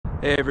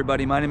Hey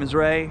everybody, my name is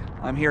Ray.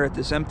 I'm here at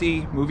this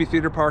empty movie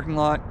theater parking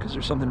lot because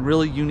there's something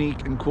really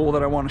unique and cool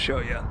that I want to show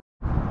you.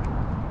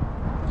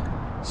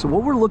 So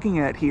what we're looking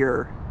at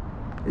here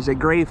is a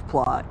grave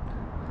plot.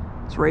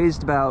 It's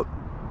raised about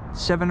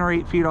 7 or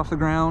 8 feet off the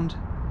ground,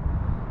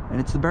 and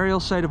it's the burial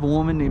site of a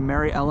woman named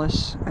Mary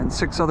Ellis and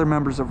 6 other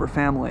members of her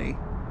family.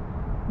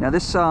 Now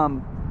this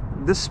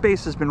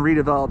space has been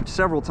redeveloped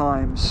several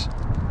times,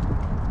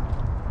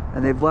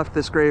 and they've left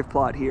this grave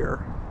plot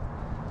here.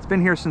 It's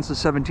been here since the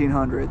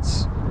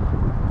 1700s.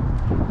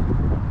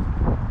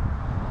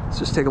 Let's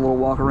just take a little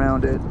walk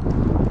around it.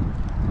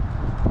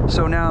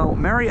 So now,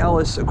 Mary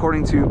Ellis,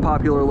 according to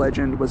popular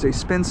legend, was a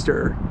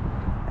spinster,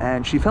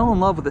 and she fell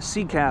in love with a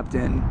sea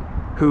captain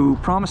who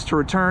promised to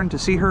return to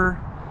see her,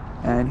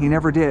 and he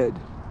never did.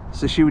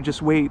 So she would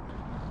just wait,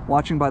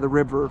 watching by the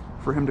river,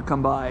 for him to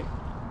come by.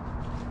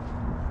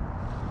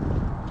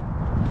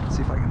 Let's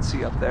see if I can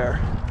see up there.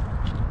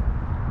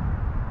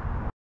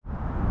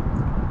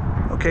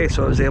 Okay,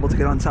 so I was able to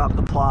get on top of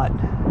the plot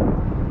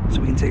so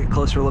we can take a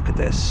closer look at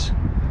this.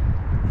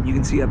 And you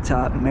can see up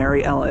top,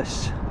 Mary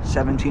Ellis,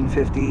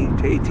 1750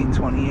 to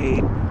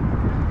 1828.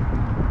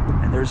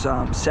 And there's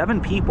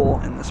 7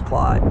 people in this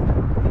plot. You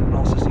can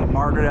also see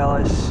Margaret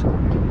Ellis,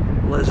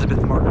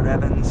 Elizabeth Margaret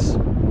Evans.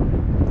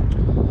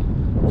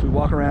 If we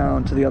walk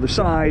around to the other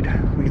side,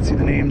 we can see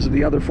the names of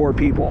the other 4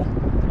 people.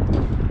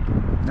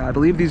 Now, I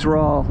believe these were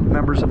all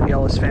members of the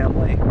Ellis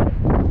family.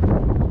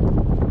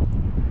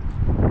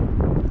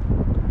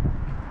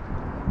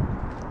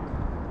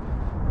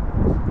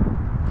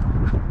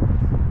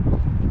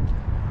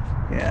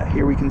 Yeah,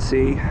 here we can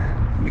see,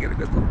 let me get a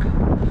good look.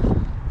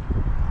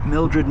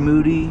 Mildred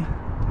Moody,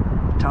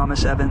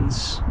 Thomas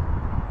Evans,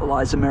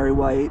 Eliza Mary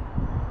White,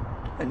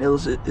 and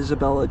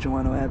Isabella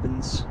Joanna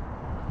Evans.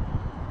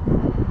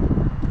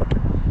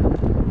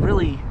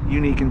 Really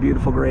unique and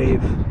beautiful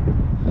grave.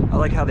 I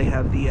like how they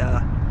have the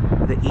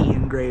E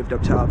engraved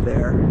up top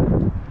there.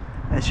 And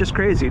it's just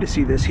crazy to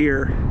see this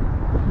here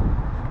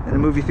in a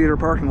movie theater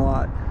parking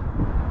lot.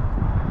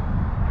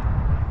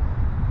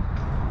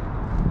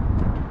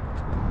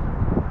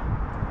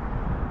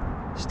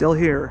 Still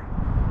here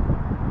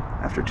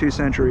after 2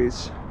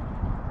 centuries.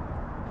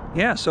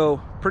 Yeah,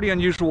 so pretty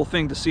unusual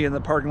thing to see in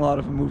the parking lot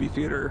of a movie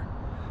theater,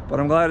 but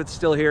I'm glad it's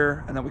still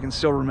here and that we can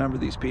still remember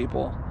these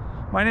people.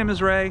 My name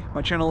is Ray.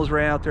 My channel is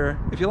Ray Out There.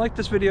 If you like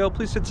this video,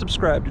 please hit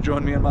subscribe to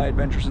join me on my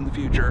adventures in the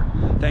future.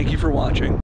 Thank you for watching.